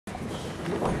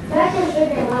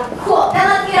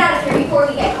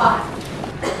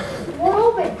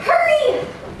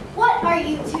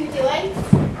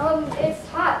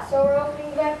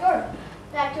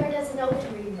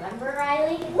Remember,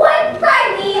 Riley? What,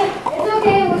 Riley? It's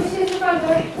okay, we'll just use the front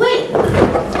door. Wait,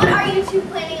 what are you two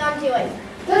planning on doing?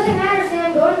 Doesn't matter,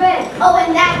 Sam, go to bed. Oh,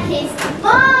 in that case,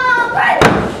 Mom!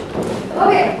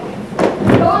 Okay,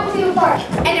 going to the park.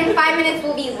 And in 5 minutes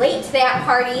we'll be late to that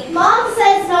party. Mom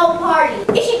says no party.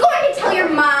 Is she going to tell your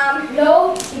mom?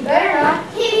 No, you better not.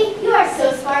 Kitty, you are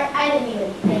so smart. I didn't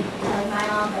even think of telling my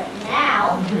mom, but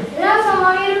now. Now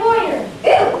someone get a pointer.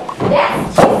 Ew,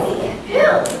 that's juicy.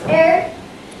 Who? Eric?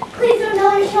 Please don't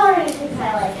tell her Sean thinks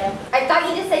I like him. I thought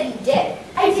you just said you did.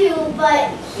 I do, but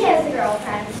he has a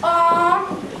girlfriend.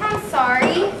 Aw, I'm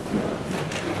sorry.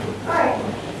 Alright,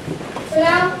 so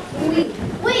now we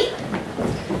leave. Wait!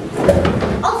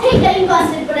 I'll take getting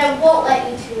busted, but I won't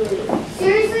let you two leave.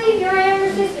 Seriously, you're my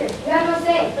younger sister. You have no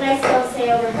say. But I still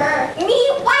stay over her. Me?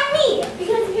 Why me?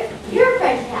 Because you're a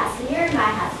friend's house and you're in my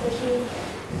house, which means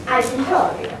I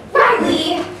control over you.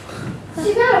 Riley!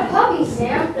 She's not a puppy,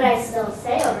 Sam. But I still